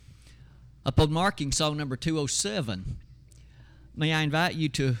Upon marking song number 207, may I invite you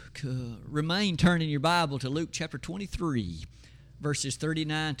to remain turning your Bible to Luke chapter 23, verses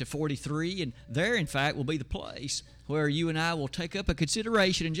 39 to 43, and there, in fact, will be the place where you and I will take up a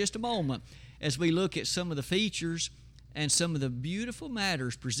consideration in just a moment as we look at some of the features and some of the beautiful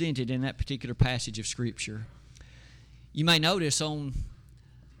matters presented in that particular passage of Scripture. You may notice on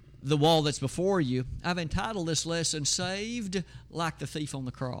the wall that's before you, I've entitled this lesson, Saved Like the Thief on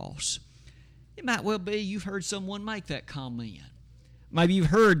the Cross. It might well be you've heard someone make that comment. Maybe you've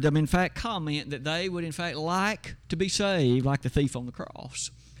heard them, in fact, comment that they would, in fact, like to be saved like the thief on the cross.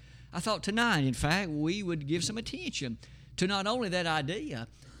 I thought tonight, in fact, we would give some attention to not only that idea,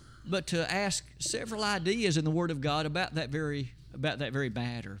 but to ask several ideas in the Word of God about that very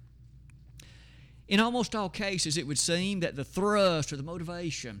matter. In almost all cases, it would seem that the thrust or the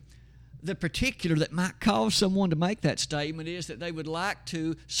motivation, the particular that might cause someone to make that statement is that they would like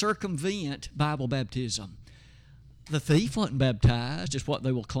to circumvent Bible baptism. The thief wasn't baptized, is what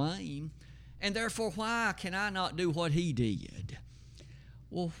they will claim, and therefore why can I not do what he did?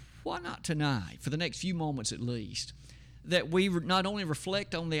 Well, why not tonight, for the next few moments at least, that we not only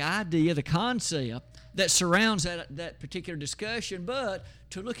reflect on the idea, the concept that surrounds that particular discussion, but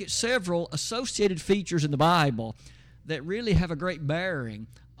to look at several associated features in the Bible that really have a great bearing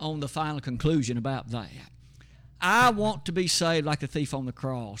on the final conclusion about that. I want to be saved like the thief on the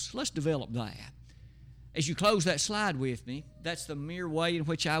cross. Let's develop that. As you close that slide with me, that's the mere way in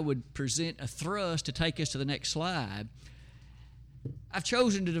which I would present a thrust to take us to the next slide. I've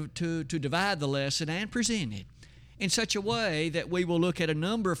chosen to divide the lesson and present it in such a way that we will look at a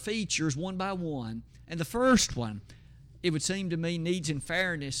number of features one by one. And the first one, it would seem to me, needs in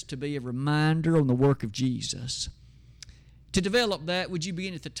fairness to be a reminder on the work of Jesus. To develop that, would you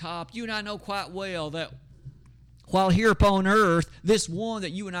begin at the top? You and I know quite well that while here upon earth, this one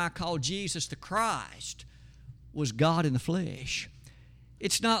that you and I call Jesus the Christ was God in the flesh.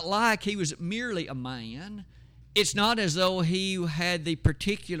 It's not like he was merely a man. It's not as though he had the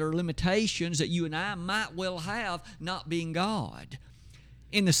particular limitations that you and I might well have not being God.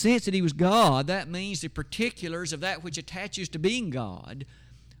 In the sense that he was God, that means the particulars of that which attaches to being God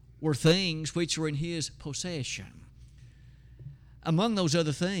were things which were in his possession. Among those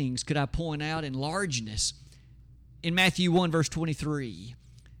other things, could I point out in largeness, in Matthew 1, verse 23,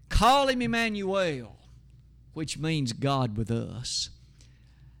 call him Emmanuel, which means God with us.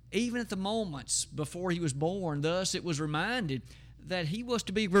 Even at the moments before he was born, thus it was reminded that he was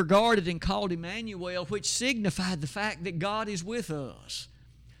to be regarded and called Emmanuel, which signified the fact that God is with us.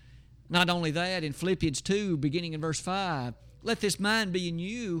 Not only that, in Philippians 2, beginning in verse 5, let this mind be in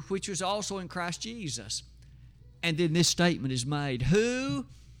you, which was also in Christ Jesus. And then this statement is made, who,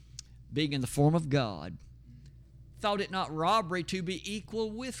 being in the form of God, thought it not robbery to be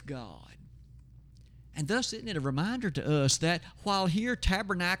equal with God. And thus, isn't it a reminder to us that while here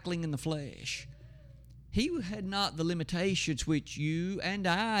tabernacling in the flesh, he had not the limitations which you and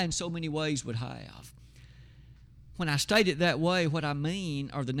I in so many ways would have. When I state it that way, what I mean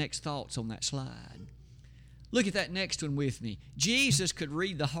are the next thoughts on that slide. Look at that next one with me. Jesus could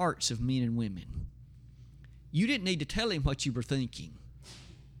read the hearts of men and women. You didn't need to tell him what you were thinking.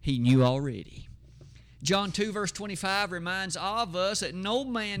 He knew already. John 2, verse 25 reminds of us that no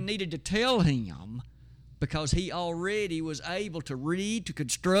man needed to tell him because he already was able to read, to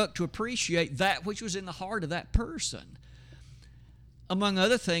construct, to appreciate that which was in the heart of that person. Among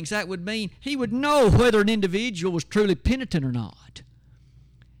other things, that would mean he would know whether an individual was truly penitent or not.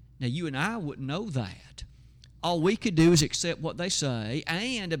 Now, you and I wouldn't know that. All we could do is accept what they say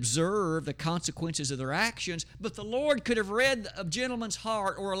and observe the consequences of their actions, but the Lord could have read a gentleman's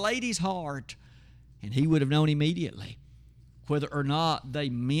heart or a lady's heart, and he would have known immediately whether or not they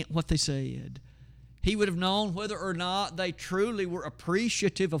meant what they said. He would have known whether or not they truly were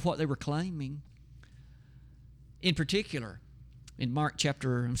appreciative of what they were claiming. In particular, in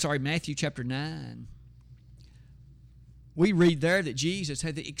Matthew chapter 9, we read there that Jesus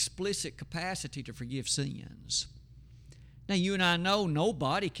had the explicit capacity to forgive sins. Now, you and I know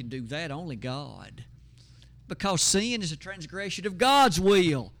nobody can do that, only God. Because sin is a transgression of God's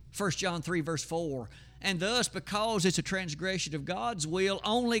will, 1 John 3, verse 4. And thus, because it's a transgression of God's will,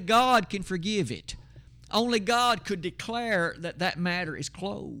 only God can forgive it. Only God could declare that that matter is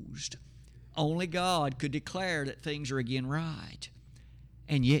closed. Only God could declare that things are again right.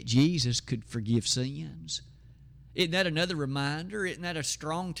 And yet Jesus could forgive sins. Isn't that another reminder? Isn't that a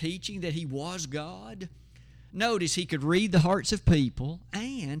strong teaching that he was God? Notice he could read the hearts of people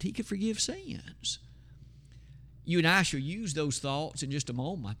and he could forgive sins. You and I shall use those thoughts in just a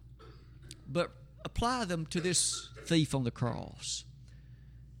moment, but apply them to this thief on the cross.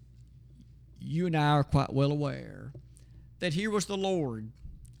 you and I are quite well aware that here was the Lord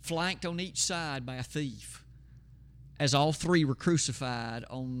flanked on each side by a thief, as all three were crucified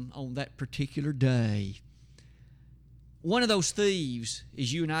on that particular day. One of those thieves,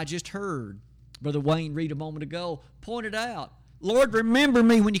 as you and I just heard Brother Wayne read a moment ago, pointed out, Lord, remember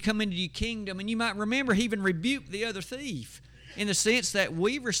me when you come into your kingdom. And you might remember he even rebuked the other thief in the sense that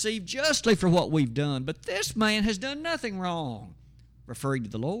we've received justly for what we've done, but this man has done nothing wrong, referring to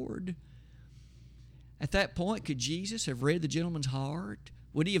the Lord. At that point, could Jesus have read the gentleman's heart?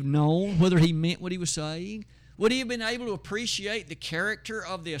 Would he have known whether he meant what he was saying? Would he have been able to appreciate the character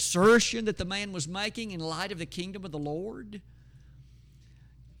of the assertion that the man was making in light of the kingdom of the Lord?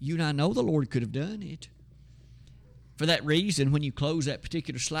 You and I know the Lord could have done it. For that reason, when you close that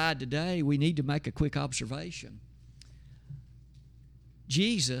particular slide today, we need to make a quick observation.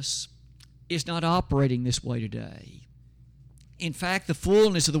 Jesus is not operating this way today. In fact, the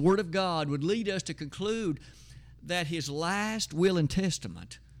fullness of the Word of God would lead us to conclude that His last will and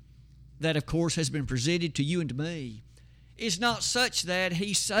testament, that of course has been presented to you and to me, is not such that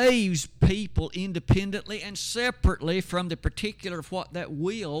He saves people independently and separately from the particular of what that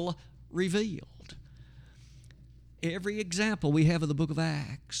will revealed. Every example we have of the book of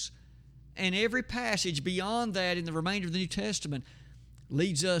Acts and every passage beyond that in the remainder of the New Testament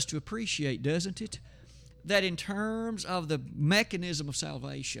leads us to appreciate, doesn't it, that in terms of the mechanism of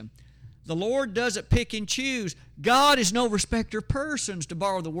salvation, the Lord doesn't pick and choose. God is no respecter of persons, to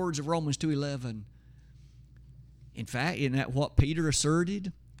borrow the words of Romans 2:11. In fact, isn't that what Peter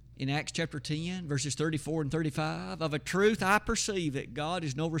asserted in Acts chapter 10, verses 34 and 35? Of a truth I perceive that God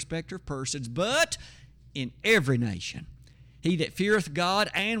is no respecter of persons, but in every nation he that feareth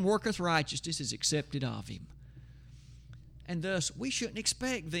God and worketh righteousness is accepted of Him. And thus, we shouldn't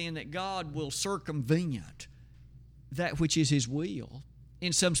expect then that God will circumvent that which is His will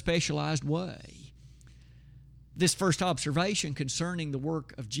in some specialized way. This first observation concerning the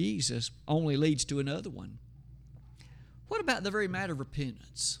work of Jesus only leads to another one. What about the very matter of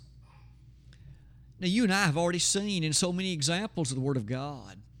repentance? Now, you and I have already seen in so many examples of the Word of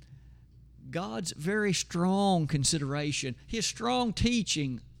God, God's very strong consideration, His strong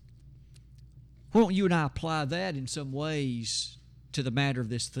teaching. Why don't you and I apply that in some ways to the matter of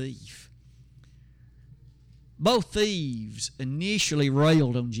this thief? Both thieves initially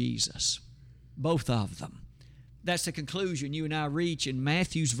railed on Jesus, both of them. That's the conclusion you and I reach in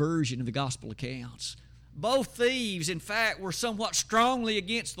Matthew's version of the gospel accounts. Both thieves, in fact, were somewhat strongly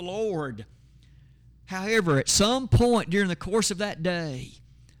against the Lord. However, at some point during the course of that day,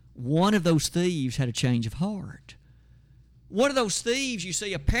 one of those thieves had a change of heart. One of those thieves, you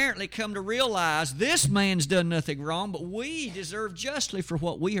see, apparently come to realize this man's done nothing wrong, but we deserve justly for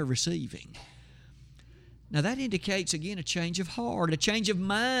what we are receiving. Now that indicates, again, a change of heart, a change of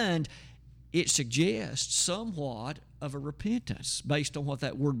mind. It suggests somewhat of a repentance based on what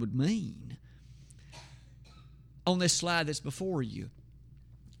that word would mean. On this slide that's before you,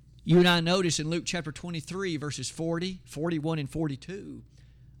 you and I notice in Luke chapter 23, verses 40, 41, and 42,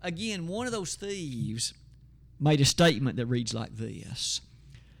 again, one of those thieves made a statement that reads like this.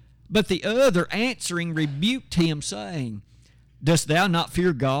 But the other answering rebuked him, saying, Dost thou not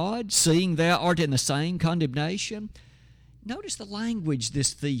fear God, seeing thou art in the same condemnation? Notice the language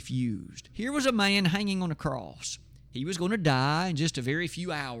this thief used. Here was a man hanging on a cross. He was going to die in just a very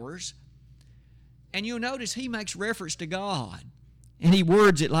few hours. And you'll notice he makes reference to God. And he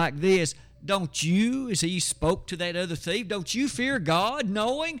words it like this, Don't you, as he spoke to that other thief, don't you fear God,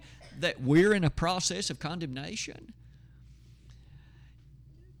 knowing that we're in a process of condemnation?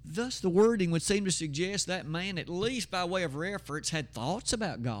 Thus the wording would seem to suggest that man, at least by way of reference, had thoughts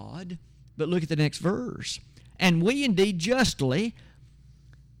about God. But look at the next verse. And we indeed justly,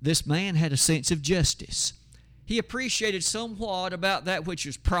 this man had a sense of justice. He appreciated somewhat about that which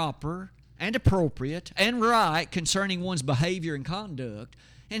is proper and appropriate and right concerning one's behavior and conduct.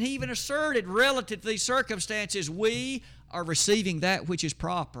 And he even asserted relative to these circumstances, we are receiving that which is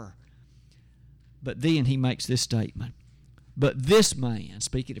proper. But then he makes this statement. But this man,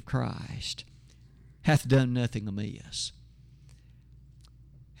 speaking of Christ, hath done nothing amiss.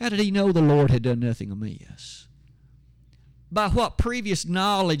 How did he know the Lord had done nothing amiss? By what previous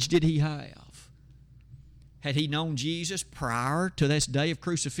knowledge did he have? Had he known Jesus prior to this day of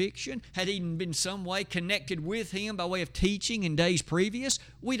crucifixion? Had he been some way connected with him by way of teaching in days previous?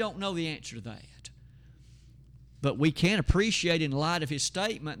 We don't know the answer to that. But we can appreciate in light of his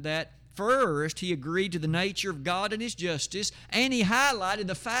statement that first, he agreed to the nature of God and His justice, and he highlighted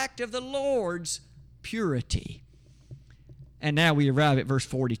the fact of the Lord's purity. And now we arrive at verse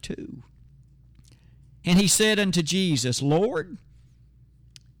 42. And he said unto Jesus, Lord,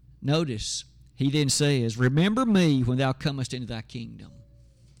 notice, he then says, "Remember me when thou comest into thy kingdom."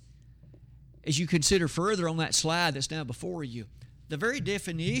 As you consider further on that slide that's now before you, the very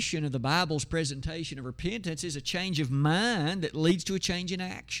definition of the Bible's presentation of repentance is a change of mind that leads to a change in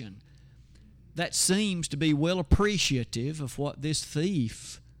action. That seems to be well appreciative of what this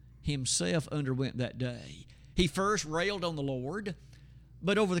thief himself underwent that day. He first railed on the Lord,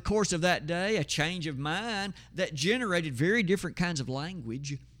 but over the course of that day, a change of mind that generated very different kinds of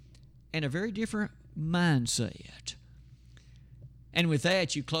language and a very different mindset. And with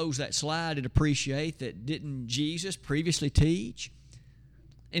that, you close that slide and appreciate that didn't Jesus previously teach?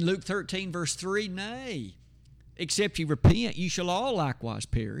 In Luke 13, verse 3, "Nay, except ye repent, ye shall all likewise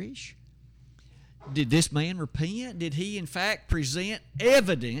perish." Did this man repent? Did he, in fact, present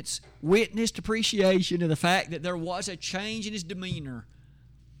evidence, witnessed appreciation of the fact that there was a change in his demeanor?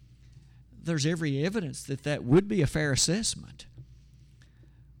 There's every evidence that that would be a fair assessment.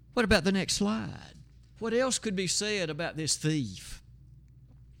 What about the next slide? What else could be said about this thief?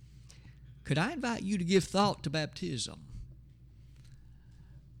 Could I invite you to give thought to baptism?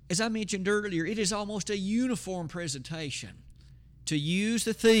 As I mentioned earlier, it is almost a uniform presentation to use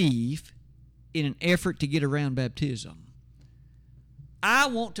the thief in an effort to get around baptism. I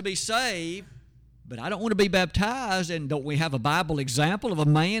want to be saved, but I don't want to be baptized. And don't we have a Bible example of a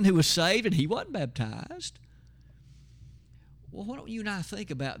man who was saved and he wasn't baptized? Well, why don't you and I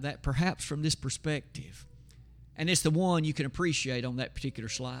think about that perhaps from this perspective? And it's the one you can appreciate on that particular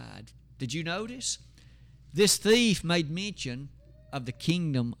slide. Did you notice? This thief made mention of the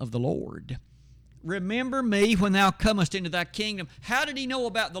kingdom of the Lord. "Remember me when thou comest into thy kingdom." How did he know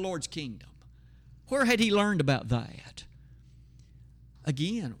about the Lord's kingdom? Where had he learned about that?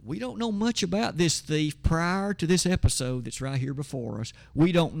 Again, we don't know much about this thief prior to this episode that's right here before us.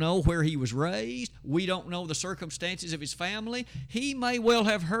 We don't know where he was raised. We don't know the circumstances of his family. He may well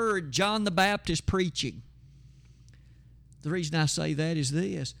have heard John the Baptist preaching. The reason I say that is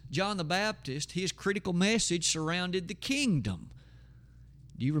this. John the Baptist, his critical message surrounded the kingdom.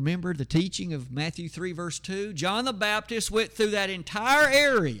 Do you remember the teaching of Matthew 3, verse 2? John the Baptist went through that entire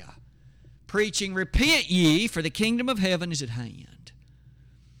area preaching, "Repent ye, for the kingdom of heaven is at hand."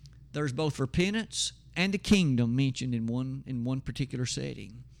 There's both repentance and the kingdom mentioned in one particular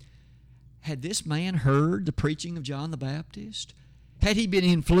setting. Had this man heard the preaching of John the Baptist? Had he been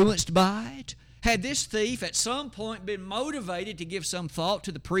influenced by it? Had this thief at some point been motivated to give some thought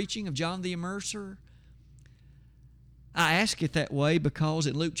to the preaching of John the Immerser? I ask it that way because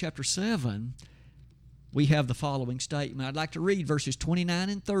in Luke chapter 7, we have the following statement. I'd like to read verses 29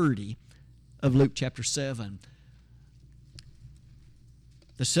 and 30 of Luke chapter 7.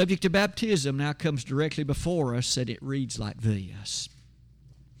 The subject of baptism now comes directly before us, and it reads like this.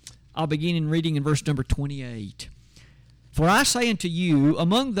 I'll begin in reading in verse number 28. "For I say unto you,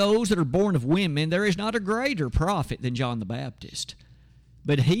 among those that are born of women, there is not a greater prophet than John the Baptist.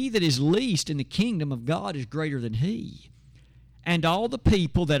 But he that is least in the kingdom of God is greater than he. And all the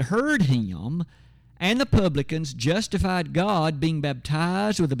people that heard him and the publicans justified God, being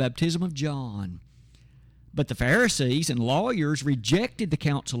baptized with the baptism of John. But the Pharisees and lawyers rejected the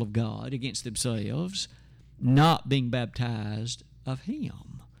counsel of God against themselves, not being baptized of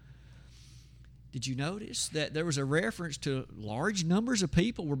him." Did you notice that there was a reference to large numbers of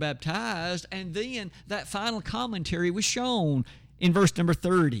people were baptized, and then that final commentary was shown in verse number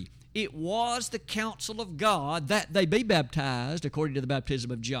 30. It was the counsel of God that they be baptized according to the baptism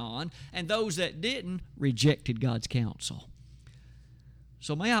of John, and those that didn't rejected God's counsel.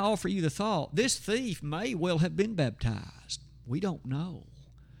 So may I offer you the thought, this thief may well have been baptized. We don't know.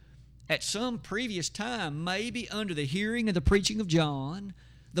 At some previous time, maybe under the hearing of the preaching of John,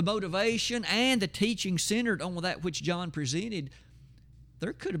 the motivation and the teaching centered on that which John presented,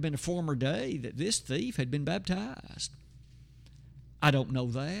 there could have been a former day that this thief had been baptized. I don't know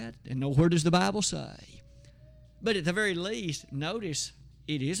that, and nowhere does the Bible say. But at the very least, notice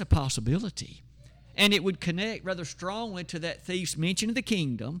it is a possibility. And it would connect rather strongly to that thief's mention of the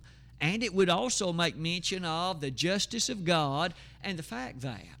kingdom, and it would also make mention of the justice of God and the fact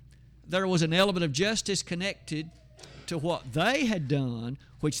that there was an element of justice connected to what they had done,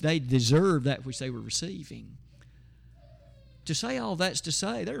 which they deserved that which they were receiving. To say all that's to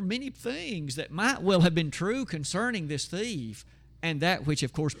say, there are many things that might well have been true concerning this thief and that which,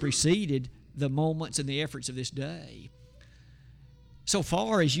 of course, preceded the moments and the efforts of this day. So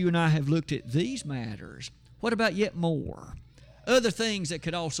far as you and I have looked at these matters, what about yet more? Other things that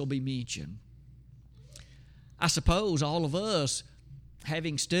could also be mentioned. I suppose all of us,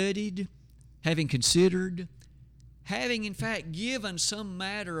 having studied, having considered, having in fact given some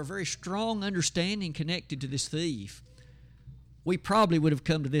matter a very strong understanding connected to this thief, we probably would have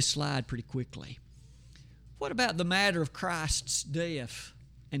come to this slide pretty quickly. What about the matter of Christ's death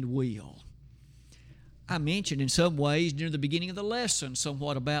and will? I mentioned in some ways near the beginning of the lesson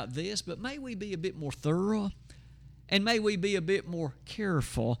somewhat about this, but may we be a bit more thorough, and may we be a bit more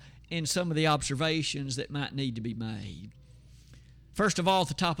careful in some of the observations that might need to be made. First of all, at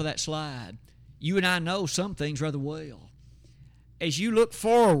the top of that slide, you and I know some things rather well. As you look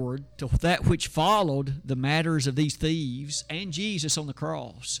forward to that which followed the matters of these thieves and Jesus on the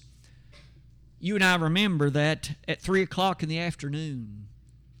cross, you and I remember that at 3 o'clock in the afternoon,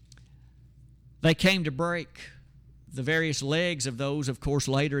 they came to break the various legs of those, of course,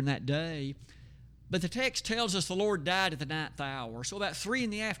 later in that day. But the text tells us the Lord died at the 9th hour. So about 3 in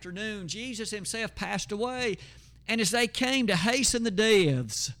the afternoon, Jesus himself passed away. And as they came to hasten the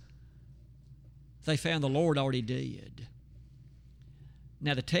deaths, they found the Lord already dead.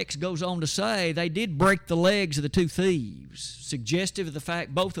 Now the text goes on to say they did break the legs of the two thieves, suggestive of the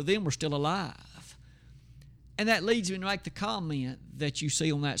fact both of them were still alive. And that leads me to make the comment that you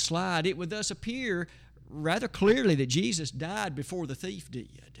see on that slide. It would thus appear rather clearly that Jesus died before the thief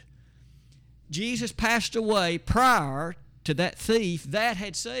did. Jesus passed away prior to that thief that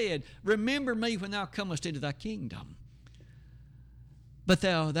had said, "Remember me when thou comest into thy kingdom." But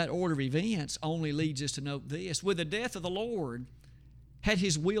that order of events only leads us to note this. With the death of the Lord, had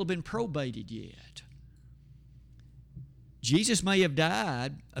his will been probated yet? Jesus may have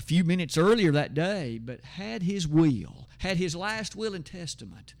died a few minutes earlier that day, but had his will, had his last will and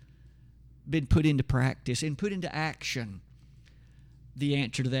testament been put into practice and put into action? The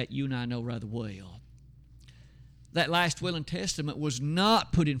answer to that you and I know rather well. That last will and testament was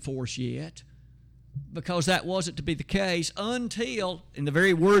not put in force yet, because that wasn't to be the case until, in the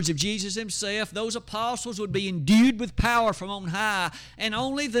very words of Jesus himself, those apostles would be endued with power from on high, and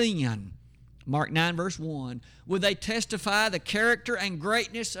only then, Mark 9 verse 1, would they testify the character and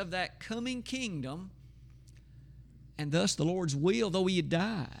greatness of that coming kingdom. And thus the Lord's will, though he had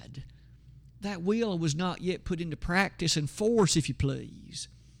died, that will was not yet put into practice and force, if you please.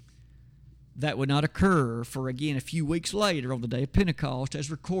 That would not occur for, again, a few weeks later on the day of Pentecost, as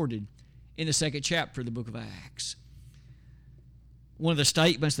recorded in the 2nd chapter of the book of Acts. One of the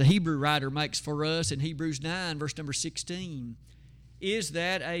statements the Hebrew writer makes for us in Hebrews 9, verse number 16, is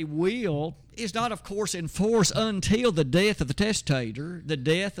that a will is not, of course, in force until the death of the testator, the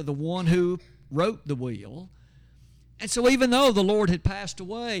death of the one who wrote the will. And so even though the Lord had passed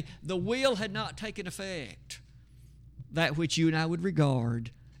away, the will had not taken effect, that which you and I would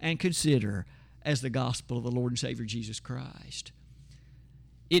regard and consider as the gospel of the Lord and Savior Jesus Christ.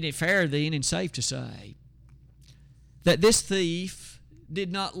 Isn't it fair then and safe to say that this thief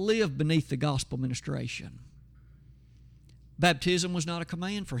did not live beneath the gospel ministration? Baptism was not a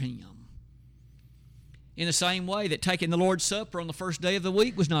command for him. In the same way that taking the Lord's Supper on the first day of the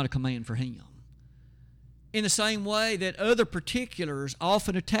week was not a command for him. In the same way that other particulars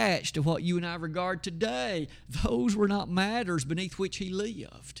often attached to what you and I regard today, those were not matters beneath which he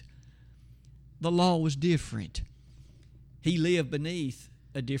lived. The law was different. He lived beneath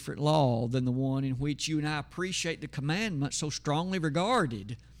a different law than the one in which you and I appreciate the commandment so strongly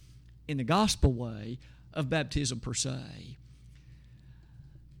regarded in the gospel way of baptism per se.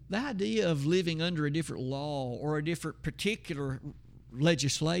 The idea of living under a different law or a different particular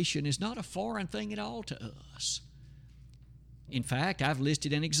legislation is not a foreign thing at all to us. In fact, I've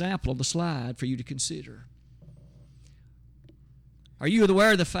listed an example on the slide for you to consider. Are you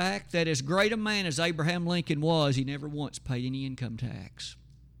aware of the fact that as great a man as Abraham Lincoln was, he never once paid any income tax?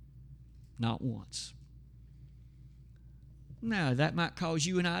 Not once. Now, that might cause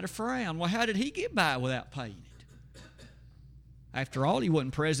you and I to frown. Well, how did he get by without paying it? After all, he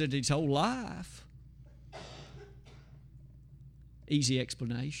wasn't president his whole life. Easy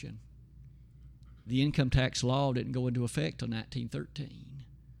explanation. The income tax law didn't go into effect until 1913,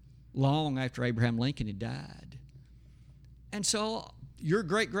 long after Abraham Lincoln had died. And so your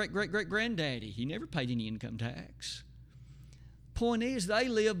great-great-great-great-granddaddy, he never paid any income tax. Point is, they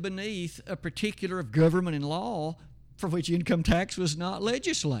lived beneath a particular of government and law for which income tax was not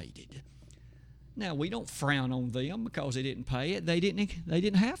legislated. Now, we don't frown on them because they didn't pay it. They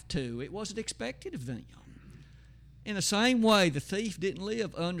didn't have to. It wasn't expected of them. In the same way, the thief didn't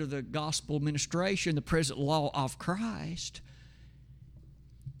live under the gospel ministration, the present law of Christ.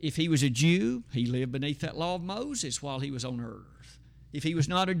 If he was a Jew, he lived beneath that law of Moses while he was on earth. If he was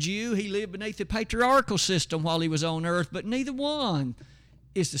not a Jew, he lived beneath the patriarchal system while he was on earth, but neither one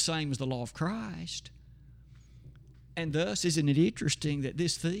is the same as the law of Christ. And thus, isn't it interesting that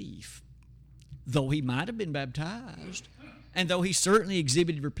this thief, though he might have been baptized, and though he certainly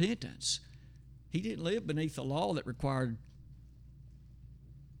exhibited repentance, he didn't live beneath the law that required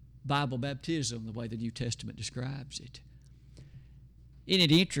Bible baptism, the way the New Testament describes it.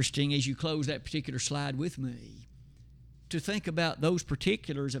 Isn't it interesting, as you close that particular slide with me, to think about those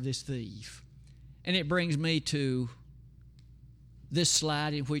particulars of this thief? And it brings me to this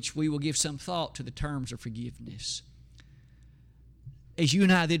slide in which we will give some thought to the terms of forgiveness. As you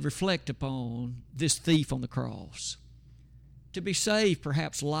and I then reflect upon this thief on the cross, to be saved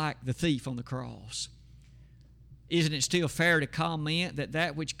perhaps like the thief on the cross, isn't it still fair to comment that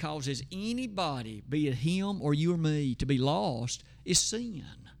that which causes anybody, be it him or you or me, to be lost is sin?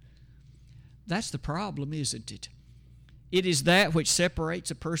 That's the problem, isn't it? It is that which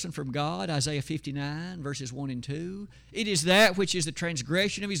separates a person from God, Isaiah 59, verses 1 and 2. It is that which is the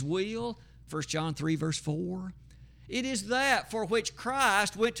transgression of His will, 1 John 3, verse 4. It is that for which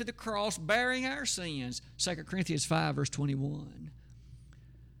Christ went to the cross bearing our sins, 2 Corinthians 5, verse 21.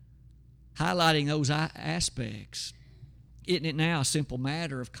 Highlighting those aspects, isn't it now a simple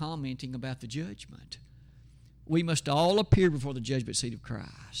matter of commenting about the judgment? We must all appear before the judgment seat of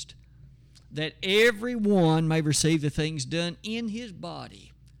Christ, that every one may receive the things done in his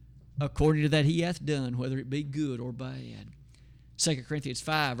body according to that he hath done, whether it be good or bad. 2 Corinthians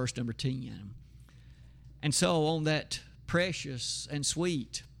 5, verse number 10. And so on that precious and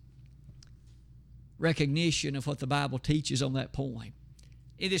sweet recognition of what the Bible teaches on that point,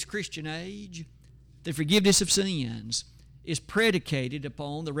 in this Christian age, the forgiveness of sins is predicated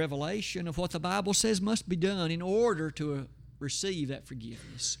upon the revelation of what the Bible says must be done in order to receive that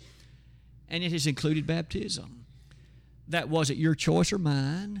forgiveness. And it has included baptism. That wasn't your choice or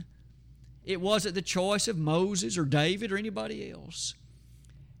mine. It wasn't the choice of Moses or David or anybody else.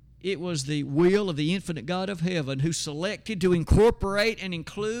 It was the will of the infinite God of heaven who selected to incorporate and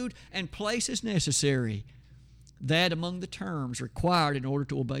include and place as necessary that among the terms required in order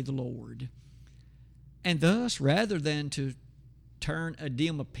to obey the Lord. And thus, rather than to turn a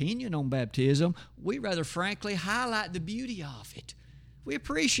dim opinion on baptism, we rather frankly highlight the beauty of it. We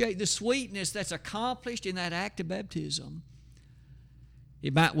appreciate the sweetness that's accomplished in that act of baptism.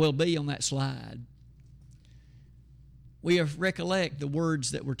 It might well be on that slide. We recollect the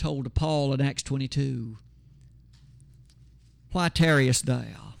words that were told to Paul in Acts 22. Why tarriest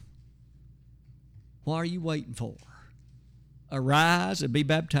thou? What are you waiting for? Arise and be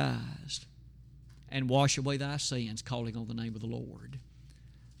baptized and wash away thy sins, calling on the name of the Lord.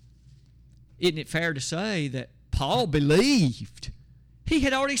 Isn't it fair to say that Paul believed? He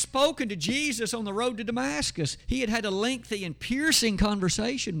had already spoken to Jesus on the road to Damascus. He had had a lengthy and piercing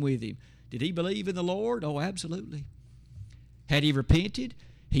conversation with him. Did he believe in the Lord? Oh, absolutely. Had he repented?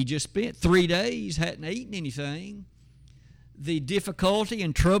 He just spent 3 days, hadn't eaten anything. The difficulty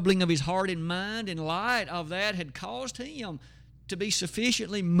and troubling of his heart and mind in light of that had caused him to be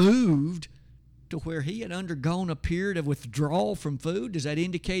sufficiently moved to where he had undergone a period of withdrawal from food. Does that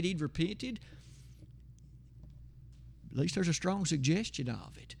indicate he'd repented? At least there's a strong suggestion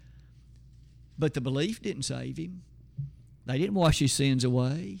of it. But the belief didn't save him. They didn't wash his sins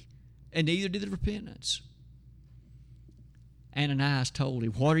away, and neither did the repentance. Ananias told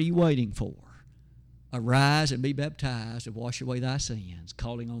him, what are you waiting for? Arise and be baptized and wash away thy sins,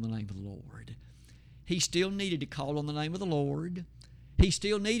 calling on the name of the Lord. He still needed to call on the name of the Lord. He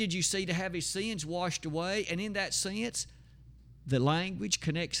still needed, you see, to have his sins washed away. And in that sense, the language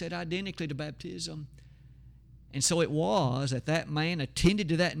connects that identically to baptism. And so it was that man attended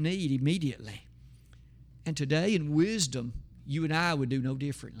to that need immediately. And today in wisdom, you and I would do no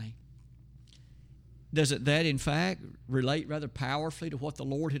differently. Doesn't that, in fact, relate rather powerfully to what the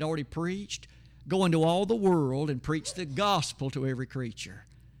Lord had already preached? Go into all the world and preach the gospel to every creature.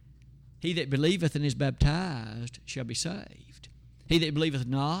 He that believeth and is baptized shall be saved. He that believeth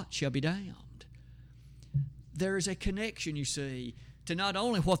not shall be damned. There is a connection, you see, to not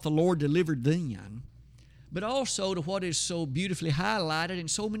only what the Lord delivered then, but also to what is so beautifully highlighted in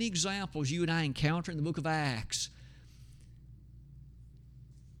so many examples you and I encounter in the book of Acts.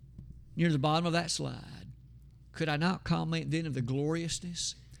 Near the bottom of that slide, could I not comment then of the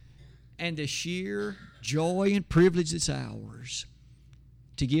gloriousness and the sheer joy and privilege that's ours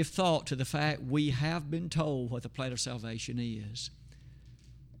to give thought to the fact we have been told what the plan of salvation is?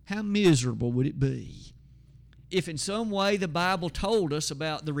 How miserable would it be if in some way the Bible told us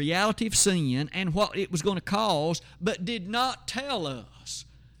about the reality of sin and what it was going to cause, but did not tell us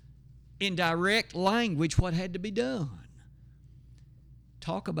in direct language what had to be done?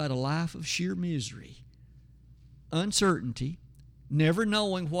 Talk about a life of sheer misery, uncertainty, never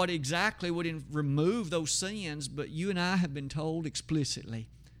knowing what exactly would remove those sins, but you and I have been told explicitly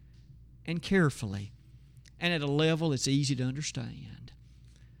and carefully and at a level that's easy to understand.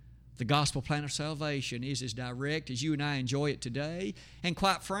 The gospel plan of salvation is as direct as you and I enjoy it today. And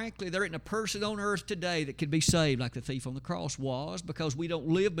quite frankly, there isn't a person on earth today that could be saved like the thief on the cross was, because we don't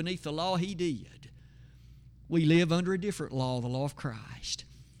live beneath the law he did. We live under a different law, the law of Christ.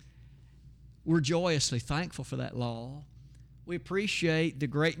 We're joyously thankful for that law. We appreciate the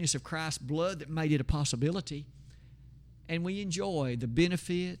greatness of Christ's blood that made it a possibility. And we enjoy the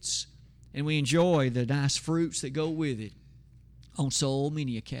benefits, and we enjoy the nice fruits that go with it on so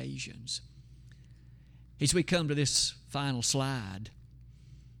many occasions. As we come to this final slide,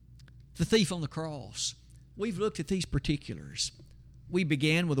 the thief on the cross, we've looked at these particulars. We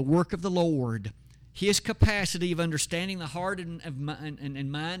began with the work of the Lord, His capacity of understanding the heart and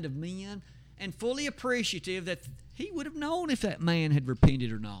mind of men, and fully appreciative that He would have known if that man had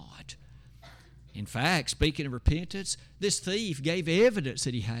repented or not. In fact, speaking of repentance, this thief gave evidence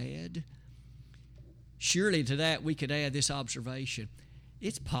that he had. Surely to that we could add this observation.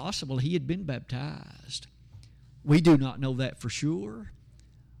 It's possible he had been baptized. We do not know that for sure,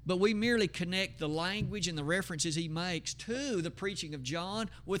 but we merely connect the language and the references he makes to the preaching of John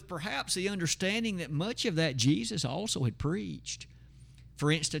with perhaps the understanding that much of that Jesus also had preached.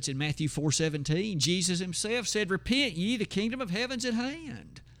 For instance, in Matthew 4:17, Jesus himself said, "Repent ye, the kingdom of heaven's at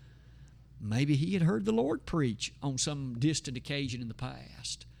hand." Maybe he had heard the Lord preach on some distant occasion in the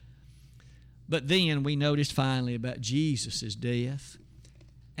past. But then we noticed finally about Jesus' death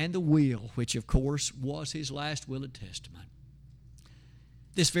and the will, which of course was his last will and testament.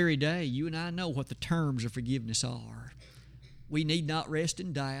 This very day, you and I know what the terms of forgiveness are. We need not rest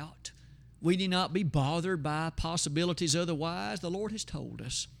in doubt. We need not be bothered by possibilities otherwise. The Lord has told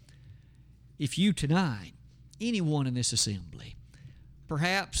us. If you tonight, anyone in this assembly,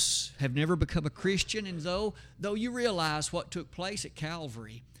 perhaps have never become a Christian, and though you realize what took place at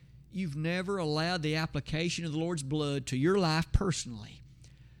Calvary, you've never allowed the application of the Lord's blood to your life personally,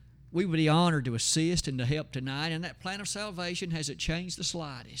 we would be honored to assist and to help tonight. And that plan of salvation hasn't changed the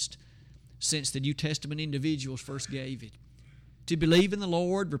slightest since the New Testament individuals first gave it. To believe in the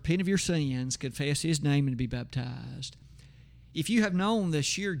Lord, repent of your sins, confess His name, and be baptized. If you have known the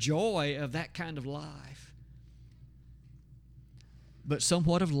sheer joy of that kind of life, but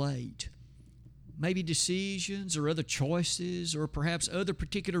somewhat of late, maybe decisions or other choices or perhaps other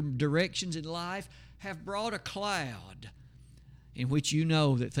particular directions in life have brought a cloud in which you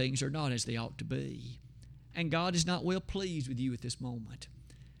know that things are not as they ought to be, and God is not well pleased with you at this moment,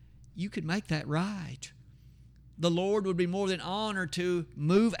 you could make that right. The Lord would be more than honored to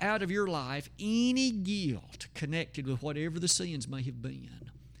move out of your life any guilt connected with whatever the sins may have been.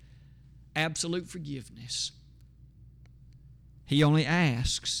 Absolute forgiveness. He only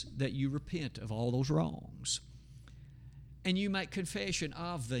asks that you repent of all those wrongs and you make confession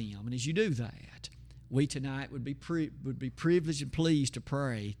of them. And as you do that, we tonight would be privileged and pleased to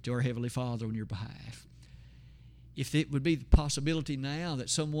pray to our Heavenly Father on your behalf. If it would be the possibility now that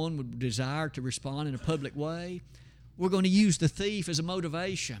someone would desire to respond in a public way, we're going to use the thief as a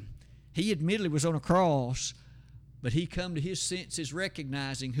motivation. He admittedly was on a cross, but he come to his senses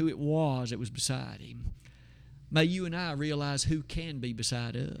recognizing who it was that was beside him. May you and I realize who can be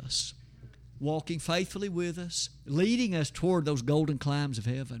beside us, walking faithfully with us, leading us toward those golden climes of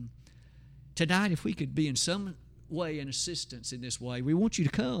heaven. Tonight, if we could be in some way an assistance in this way, we want you to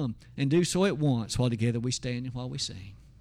come and do so at once while together we stand and while we sing.